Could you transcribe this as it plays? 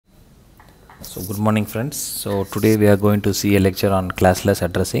So good morning friends. So today we are going to see a lecture on classless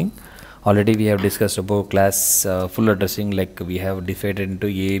addressing. Already we have discussed about class full addressing, like we have divided into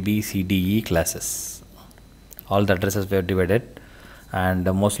A, B, C, D, E classes. All the addresses were divided, and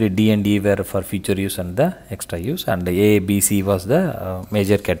mostly D and E were for future use and the extra use, and A, B, C was the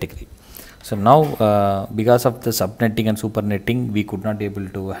major category. So now because of the subnetting and supernetting, we could not able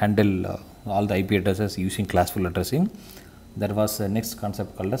to handle all the IP addresses using classful addressing. There was a next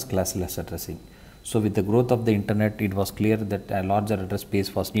concept called as classless addressing. So with the growth of the internet, it was clear that a larger address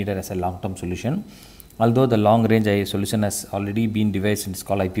space was needed as a long-term solution. Although the long-range solution has already been devised and it's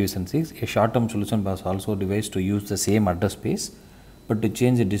called IPv6, a short-term solution was also devised to use the same address space, but to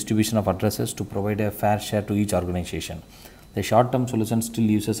change the distribution of addresses to provide a fair share to each organization. The short-term solution still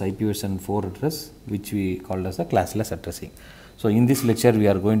uses IPv4 address, which we called as a classless addressing. So in this lecture, we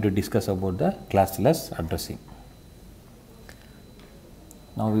are going to discuss about the classless addressing.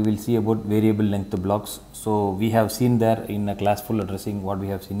 Now we will see about variable length blocks. So we have seen there in a classful addressing, what we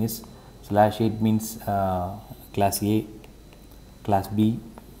have seen is /8 means class A, class B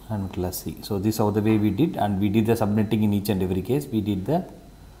and class C. So this is how the way we did, and we did the subnetting in each and every case. We did the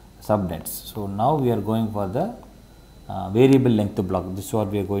subnets. So now we are going for the variable length block. This is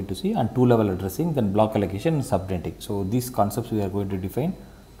what we are going to see, and two-level addressing, then block allocation and subnetting. So these concepts we are going to define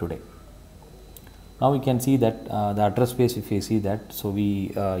today. Now we can see that the address space, if you see that, so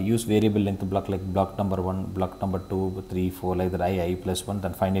we use variable length block like block number 1, block number 2, 3, 4, like that I plus 1,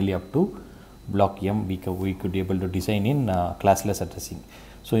 then finally up to block M we could be able to design in classless addressing.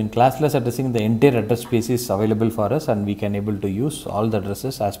 So in classless addressing, the entire address space is available for us, and we can able to use all the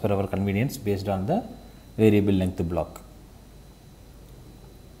addresses as per our convenience based on the variable length block.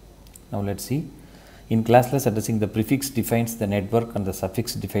 Now let's see. In classless addressing, the prefix defines the network and the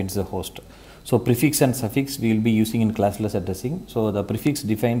suffix defines the host. So prefix and suffix we will be using in classless addressing. So the prefix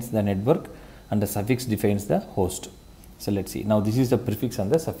defines the network and the suffix defines the host. So let's see. Now this is the prefix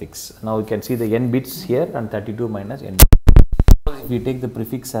and the suffix. Now you can see the n bits here and 32 minus n. If we take the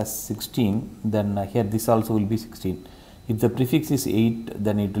prefix as 16, then here this also will be 16. If the prefix is 8,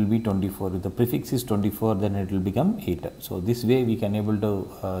 then it will be 24. If the prefix is 24, then it will become 8. So this way we can able to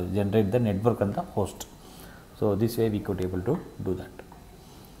generate the network and the host. So this way we could able to do that.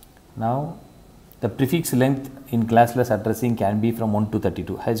 Now the prefix length in classless addressing can be from 1 to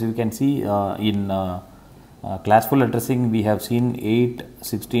 32. As you can see in classful addressing, we have seen 8,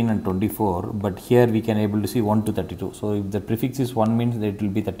 16 and 24, but here we can able to see 1 to 32. So if the prefix is 1 means that it will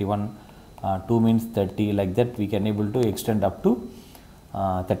be 31, 2 means 30, like that we can able to extend up to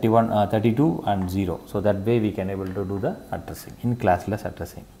 31, 32 and 0. So that way we can able to do the addressing in classless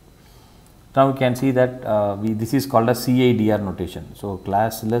addressing. Now we can see that this is called a CIDR notation. So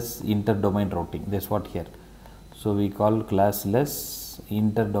classless inter-domain routing, that's what here. So we call classless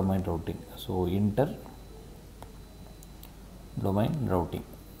inter-domain routing. So inter-domain routing.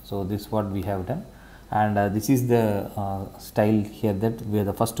 So this is what we have done, and this is the style here, that where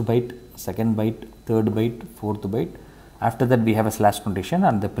the first byte, second byte, third byte, fourth byte. After that we have a slash notation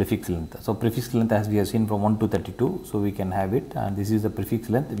and the prefix length. So prefix length, as we have seen, from 1 to 32. So we can have it, and this is the prefix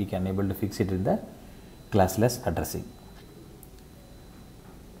length. We can able to fix it in the classless addressing.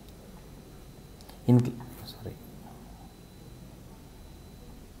 In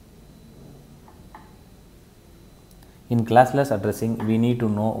classless addressing, we need to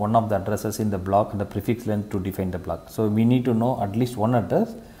know one of the addresses in the block and the prefix length to define the block. So we need to know at least one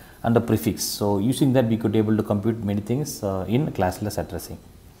address and the prefix. So using that we could able to compute many things in classless addressing.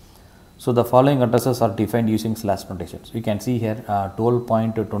 So the following addresses are defined using slash notations. You can see here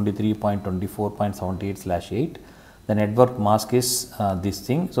 12.23.24.78/8. The network mask is this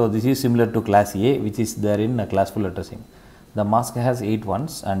thing. So this is similar to class A, which is there in classful addressing. The mask has 8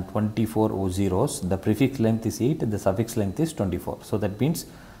 ones and 24 zeros. The prefix length is 8, the suffix length is 24. So that means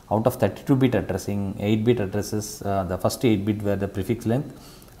out of 32-bit addressing, 8-bit addresses, the first 8-bit were the prefix length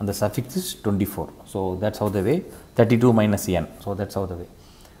and the suffix is 24. So that's how the way, 32 minus n. So that's how the way.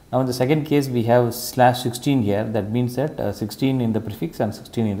 Now in the second case we have /16 here. That means that 16 in the prefix and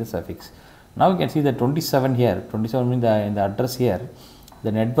 16 in the suffix. Now you can see the 27 here. 27 means in the address here,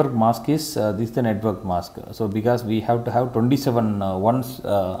 the network mask is this is the network mask. So because we have to have 27 ones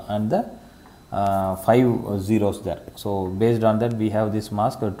and the 5 zeros there. So based on that we have this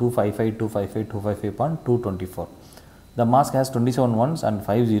mask 255, 255, 255.224. The mask has 27 ones and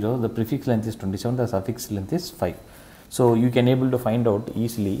 5 zeros. The prefix length is 27, the suffix length is 5. So you can able to find out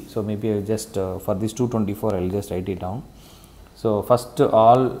easily. So maybe I just for this 224 I will just write it down. So first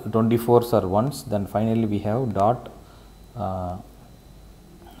all 24s are ones, then finally we have dot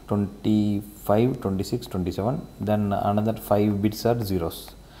 25, 26, 27, then another 5 bits are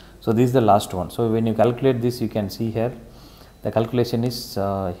zeros. So this is the last one. So when you calculate this, you can see here the calculation is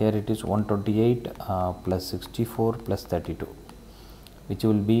here it is 128 plus 64 plus 32, which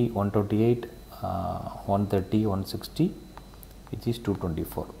will be 128, 130, 160, which is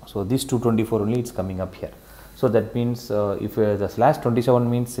 224. So this 224 only it's coming up here. So that means if the slash 27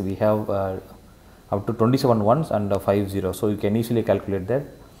 means we have up to 27 ones and 5 zeros. So you can easily calculate that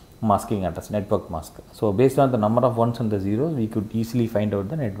masking address, network mask. So based on the number of ones and the zeros, we could easily find out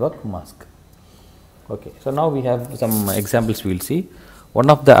the network mask. Okay, so now we have some examples we will see.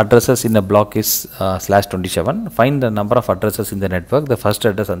 One of the addresses in a block is slash 27. Find the number of addresses in the network, the first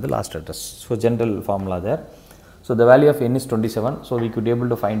address and the last address. So general formula there. So the value of n is 27. So we could be able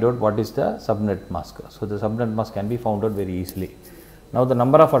to find out what is the subnet mask. So the subnet mask can be found out very easily. Now the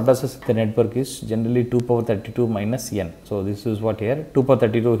number of addresses in the network is generally 2 power 32 minus n. So this is what here 2 power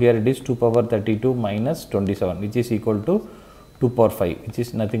 32, here it is 2 power 32 minus 27, which is equal to 2 power 5, which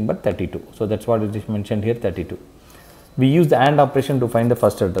is nothing but 32. So that's what it is mentioned here, 32. We use the AND operation to find the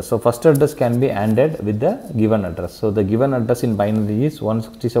first address. So first address can be ANDed with the given address. So the given address in binary is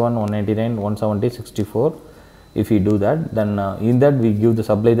 167, 199, 170, 64. If we do that, then in that we give the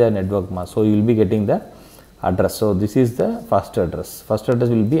supply the network mask. So you will be getting the address. So this is the first address. First address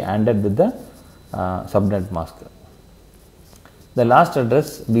will be ANDed with the subnet mask. The last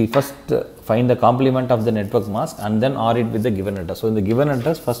address, we first find the complement of the network mask and then OR it with the given address. So in the given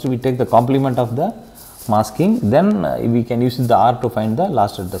address, first we take the complement of the masking, then we can use the OR to find the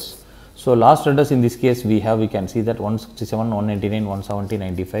last address. So last address in this case we can see that 167, 199, 170,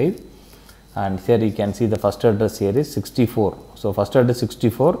 95, and here you can see the first address here is 64. So first address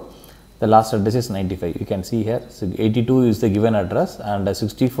 64, the last address is 95. You can see here 82 is the given address and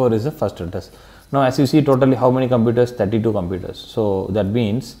 64 is the first address. Now as you see, totally how many computers? 32 computers. So that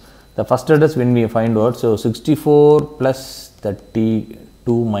means the first address when we find out, so 64 plus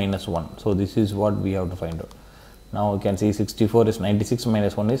 32 minus 1. So this is what we have to find out. Now you can see 64 is 96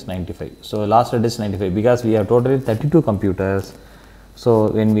 minus 1 is 95. So last address is 95 because we have totally 32 computers.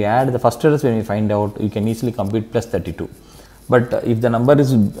 So when we add the first address, when we find out, you can easily compute plus 32. But if the number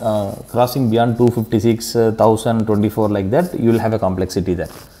is crossing beyond 256, 1024 like that, you will have a complexity there.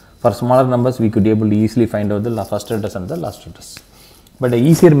 For smaller numbers, we could be able to easily find out the first address and the last address. But the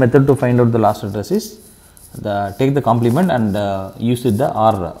easier method to find out the last address is take the complement and use it the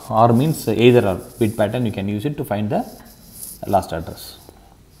OR. OR means either or bit pattern, you can use it to find the last address.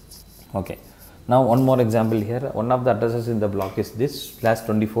 Okay. Now one more example here. One of the addresses in the block is this slash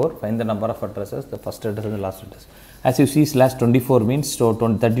 24. Find the number of addresses, the first address and the last address. As you see, slash 24 means, so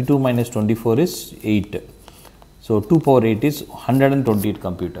 32 minus 24 is 8. So 2 power 8 is 128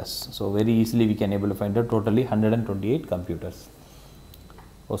 computers. So very easily we can able to find out totally 128 computers.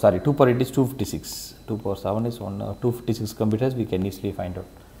 Oh sorry, 2 power 8 is 256. 2 power 7 is 256 computers we can easily find out.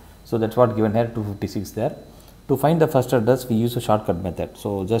 So that's what given here, 256 there. To find the first address, we use a shortcut method.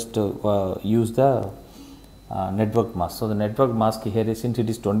 So just use the network mask. So the network mask here is, since it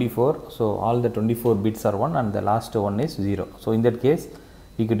is 24, so all the 24 bits are 1 and the last one is 0. So in that case,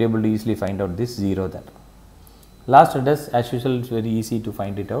 we could able to easily find out this 0 there. Last address, as usual, it's very easy to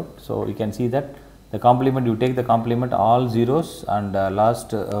find it out. So you can see that the complement, you take the complement all zeros and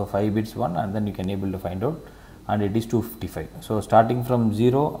last 5 bits 1, and then you can able to find out, and it is 255. So starting from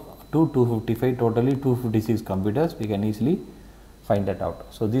 0 to 255, totally 256 computers, we can easily find that out.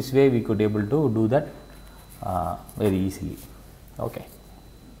 So this way we could able to do that very easily. Okay,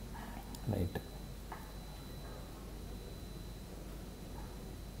 right.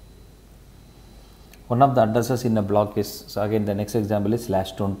 One of the addresses in a block is, so again the next example is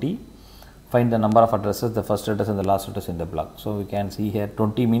slash 20. Find the number of addresses, the first address and the last address in the block. So we can see here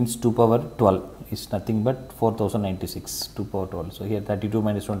 20 means 2 power 12 is nothing but 4096, 2 power 12. So here 32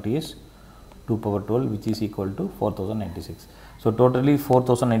 minus 20 is 2 power 12, which is equal to 4096. So totally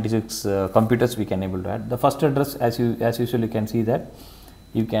 4096 computers we can able to add. The first address, as usual you can see that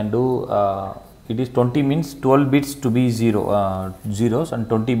you can do it is 20 means 12 bits to be zeros and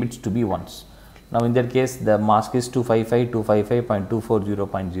 20 bits to be ones. Now in that case the mask is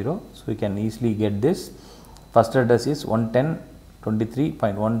 255.240.0. So we can easily get this. First address is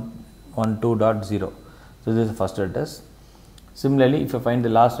 110.23.112.0. So this is the first address. Similarly, if you find the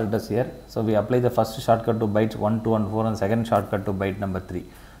last address here, so we apply the first shortcut to bytes 1, 2 and 4 and second shortcut to byte number 3.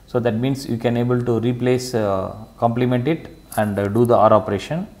 So that means you can able to replace, complement it and do the OR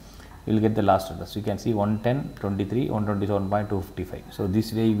operation. You will get the last address. You can see 110.23, 127.255. So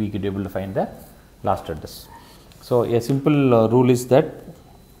this way we could able to find the last address. So a simple rule is that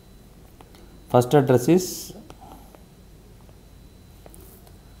first address is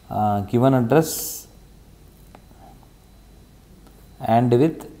given address and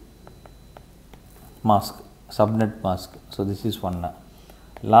with mask, subnet mask. So, this is one.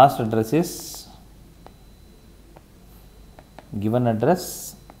 Last address is given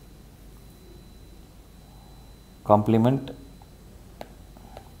address complement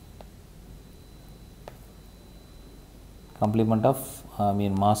of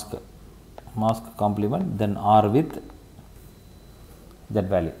mask complement, then R with that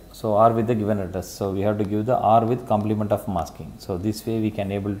value. So, R with the given address. So, we have to give the R with complement of masking. So, this way we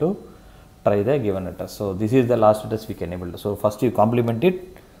can able to try the given address. So, this is the last address we can able to. So, first you complement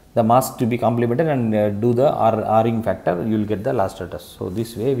it, the mask to be complemented, and do the R-ing factor, you will get the last address. So,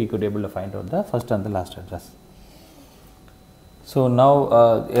 this way we could able to find out the first and the last address. So, now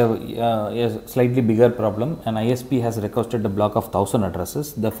a slightly bigger problem, an ISP has requested a block of 1000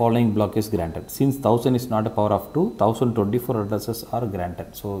 addresses, the following block is granted. Since 1000 is not a power of 2, 1024 addresses are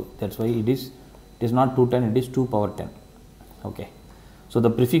granted. So, that is why it is not 210, it is 2 power 10. Okay. So, the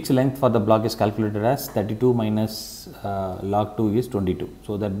prefix length for the block is calculated as 32 minus log 2 is 22.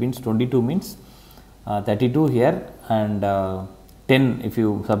 So, that means 22 means 32 here, and 10, if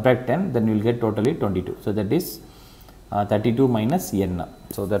you subtract 10, then you will get totally 22. So, that is 32 minus n.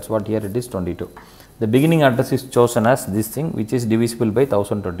 So, that is what here it is 22. The beginning address is chosen as this thing, which is divisible by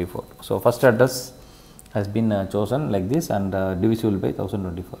 1024. So, first address has been chosen like this, and divisible by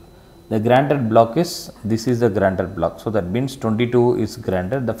 1024. The granted block is, this is the granted block. So, that means 22 is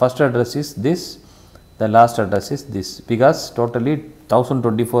granted. The first address is this, the last address is this, because totally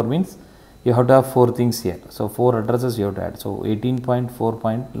 1024 means you have to have 4 things here. So, 4 addresses you have to add. So,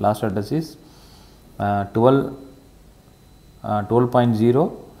 18.4 last address is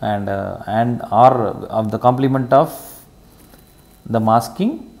 12.0 and R of the complement of the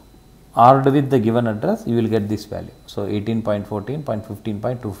masking ORed with the given address, you will get this value. So,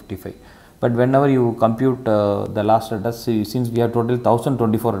 18.14.15.255. But whenever you compute the last address, since we have total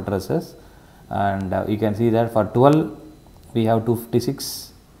 1024 addresses, and you can see that for 12 we have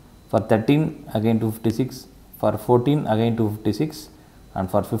 256, for 13 again 256, for 14 again 256,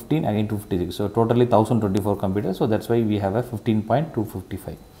 and for 15 again 256. So, totally 1024 computers. So, that is why we have a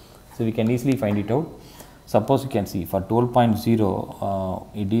 15.255. So, we can easily find it out. Suppose you can see for 12.0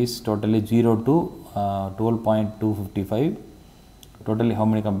 it is totally 0 to 12.255, totally how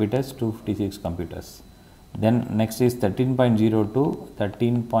many computers? 256 computers. Then next is 13.0 to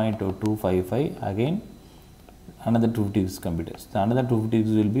 13.255, again another 256 computers. The another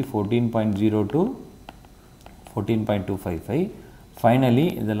 256 will be 14.0 to 14.255.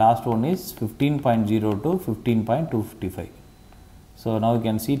 Finally, the last one is 15.0 to 15.255. So, now you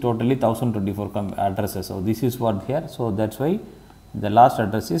can see totally 1024 addresses. So, this is what here. So, that is why the last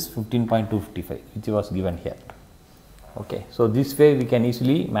address is 15.255, which was given here. Okay. So, this way we can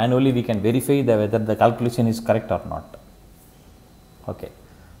easily manually we can verify whether the calculation is correct or not. Okay.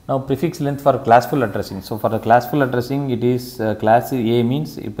 Now, prefix length for classful addressing. So, for the classful addressing, it is class A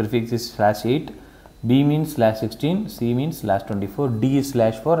means prefix is /8, B means /16, C means /24, D is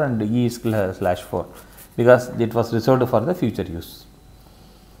 /4 and E is /4, because it was reserved for the future use.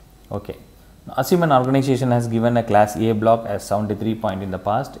 Okay. Now, assume an organization has given a class A block as 73 point in the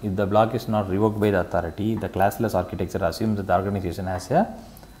past. If the block is not revoked by the authority, the classless architecture assumes that the organization has a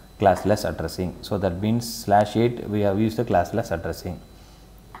classless addressing. So, that means /8 we have used the classless addressing.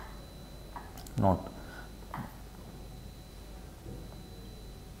 Note.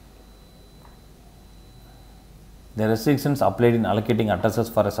 The restrictions applied in allocating addresses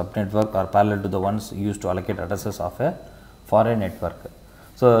for a subnetwork are parallel to the ones used to allocate addresses of a foreign network.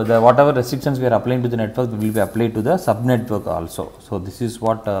 So, the whatever restrictions we are applying to the network will be applied to the subnetwork also. So, this is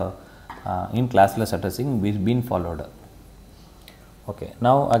what in classless addressing is being followed. Okay.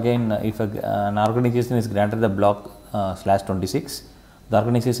 Now, again if an organization is granted the block /26, the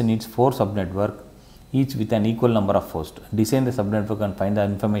organization needs 4 subnetwork, each with an equal number of hosts. Design the subnetwork and find the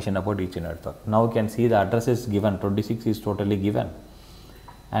information about each network. Now, you can see the address is given, 26 is totally given,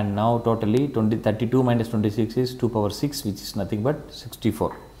 and now totally 32 minus 26 is 2 power 6, which is nothing but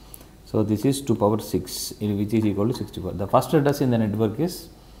 64. So, this is 2 power 6, which is equal to 64. The first address in the network is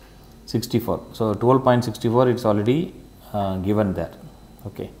 64. So, 12.64 it is already given there.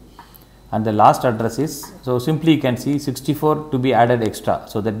 Okay. And the last address is, so simply you can see 64 to be added extra.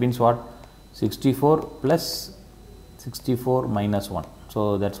 So, that means what? 64 plus 64 minus 1.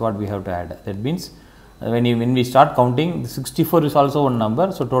 So, that is what we have to add. That means when we start counting, 64 is also one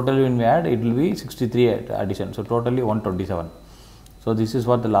number. So, totally when we add, it will be 63 addition. So, totally 127. So, this is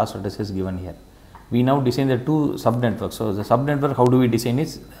what the last address is given here. We now design the 2 subnetworks. So, the subnetwork, how do we design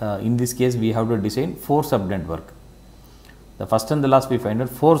is, in this case we have to design 4 subnetwork. The first and the last we find out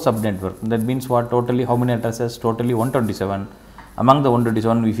 4 subnetwork. That means what? Totally how many addresses? Totally 127. Among the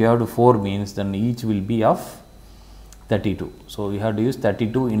 127, if you have to 4 means, then each will be of 32. So, we have to use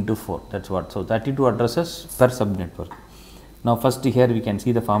 32 into 4, that is what. So, 32 addresses per subnetwork. Now, first here we can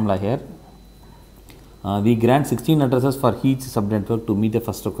see the formula here. We grant 16 addresses for each subnetwork to meet the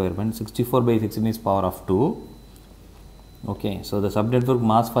first requirement. 64 by 16 is power of 2. Okay, so the subnetwork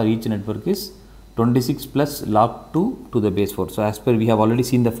mask for each network is 26 plus log 2 to the base 4. So, as per we have already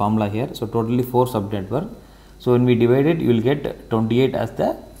seen the formula here. So, totally 4 subnetwork. So, when we divide it, you will get 28 as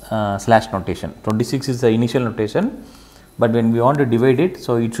the slash notation. 26 is the initial notation, but when we want to divide it,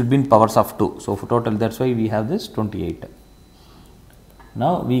 so it should be in powers of 2. So, for total, that is why we have this 28.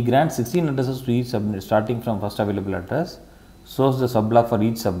 Now, we grant 16 addresses to each subnet starting from first available address. Source the subblock for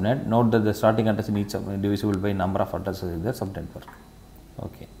each subnet. Note that the starting address in each subnet divisible by number of addresses in the subnetwork.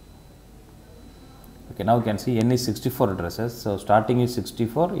 Okay. Okay, now you can see n is 64 addresses. So, starting is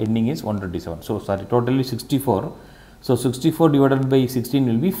 64, ending is 127. So, sorry, totally 64. So, 64 divided by 16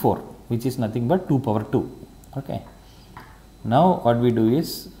 will be 4, which is nothing but 2 power 2. Okay. Now, what we do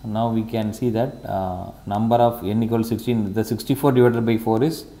is, now we can see that number of n equals 16, the 64 divided by 4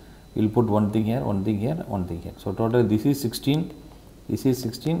 is, we will put one thing here, one thing here, one thing here. So, total this is 16, this is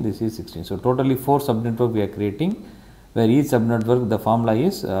 16, this is 16. So, totally 4 subnetwork we are creating, where each subnetwork the formula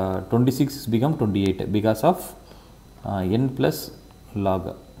is 26 is become 28 because of n plus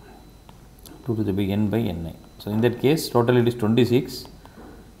log 2 to the big n by n. So, in that case total it is 26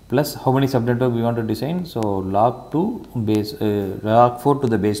 plus how many subnetwork we want to design. So, log 2 base log 4 to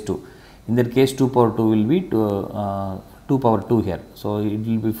the base 2. In that case 2 power 2 will be 2 power 2 here. So, it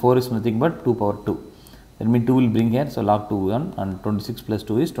will be 4 is nothing but 2 power 2. That means 2 will bring here. So, log 2 1 and 26 plus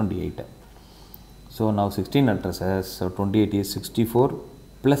 2 is 28. So, now 16 addresses. So, 28 is 64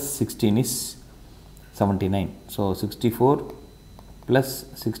 plus 16 is 79. So, 64 plus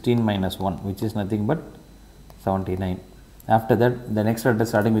 16 minus 1, which is nothing but 79. After that, the next address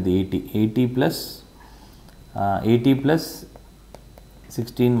starting with 80. 80 plus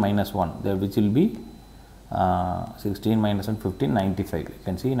 16 minus 1, that which will be 16 minus 1, 15, 95. You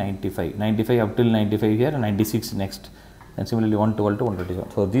can see 95. 95 up till 95 here, 96 next. And similarly 112 to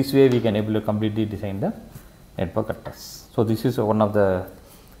 127. So, this way we can able to completely design the network address. So, this is one of the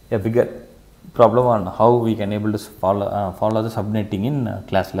bigger problem on how we can able to follow the subnetting in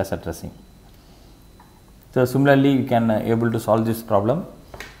classless addressing. So, similarly you can able to solve this problem.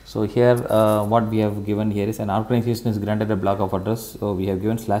 So, here what we have given here is an organization is granted a block of address. So, we have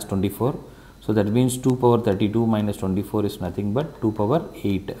given /24. So, that means 2 power 32 minus 24 is nothing but 2 power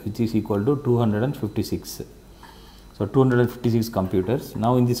 8, which is equal to 256. So, 256 computers.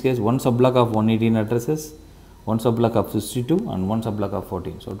 Now, in this case one subblock of 118 addresses, one subblock of 62 and one subblock of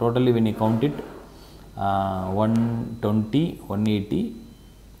 14. So, totally when you count it 120, 180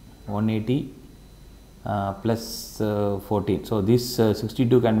 plus 14. So, this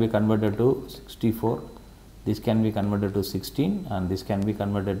 62 can be converted to 64, this can be converted to 16 and this can be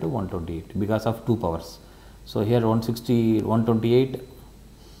converted to 128 because of 2 powers. So, here 160, 128,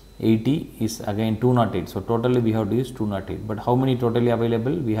 80 is again 208. So, totally we have to use 208, but how many totally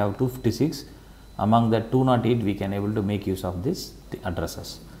available? We have 256. Among that 208 we can able to make use of this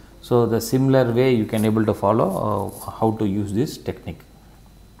addresses. So, the similar way you can able to follow how to use this technique.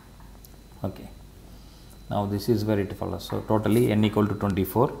 Okay. Now, this is where it follows. So, totally n equal to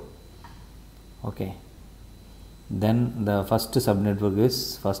 24. Okay. Then the first subnetwork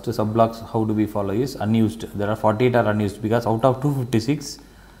is, first subblocks how do we follow is unused. There are 48 are unused because out of 256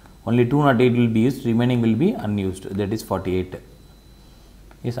 only 208 will be used, remaining will be unused, that is 48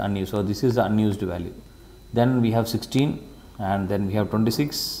 is unused. So, this is the unused value. Then we have 16 and then we have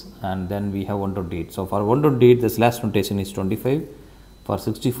 26 and then we have 128. So, for 128 the slash notation is 25, for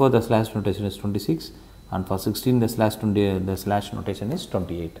 64 the slash notation is 26 and for 16 the slash notation is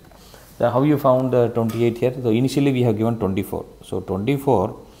 28. So, how you found 28 here? So, initially we have given 24. So,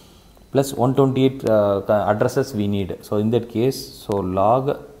 24 plus 128 addresses we need. So, in that case, so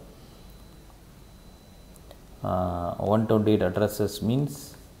log 128 addresses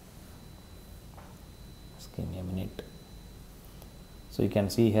means, just give me a minute. So, you can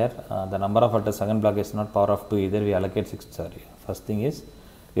see here the number of address second block is not power of 2 either, we allocate 6, sorry, first thing is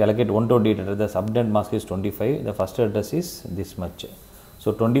we allocate 128 address, the subnet mask is 25, the first address is this much.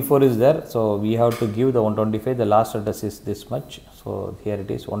 So, 24 is there, so we have to give the 125, the last address is this much. So, here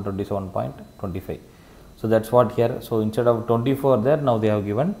it is 127.25. So, that is what here. So, instead of 24 there, now they have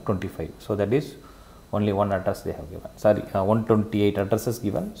given 25. So, that is only one address they have given, sorry 128 addresses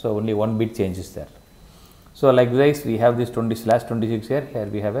given. So, only one bit change is there. So, likewise we have this 20/26 here, here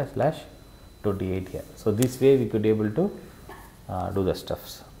we have a /28 here. So, this way we could able to do the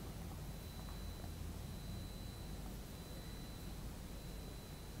stuffs.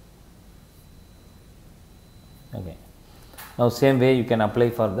 Okay. Now same way you can apply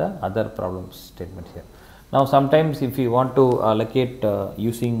for the other problem statement here. Now sometimes if you want to allocate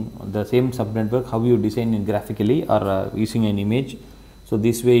using the same subnetwork, how you design it graphically or using an image. So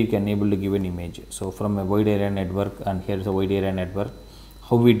this way you can able to give an image. So from a wide area network, and here is a wide area network,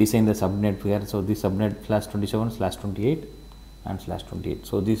 how we design the subnet here. So this subnet /27/28 and /28.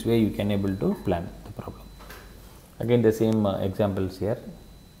 So this way you can able to plan the problem. Again the same examples here,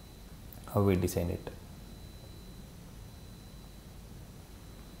 how we design it.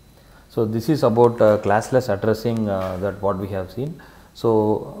 So this is about classless addressing that what we have seen. So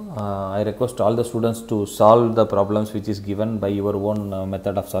I request all the students to solve the problems which is given by your own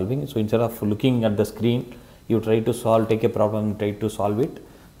method of solving. So instead of looking at the screen, you try to solve, take a problem, try to solve it.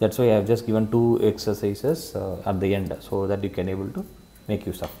 That's why I have just given 2 exercises at the end, so that you can able to make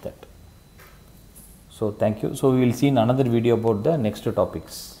use of that. So thank you. So we will see in another video about the next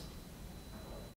topics.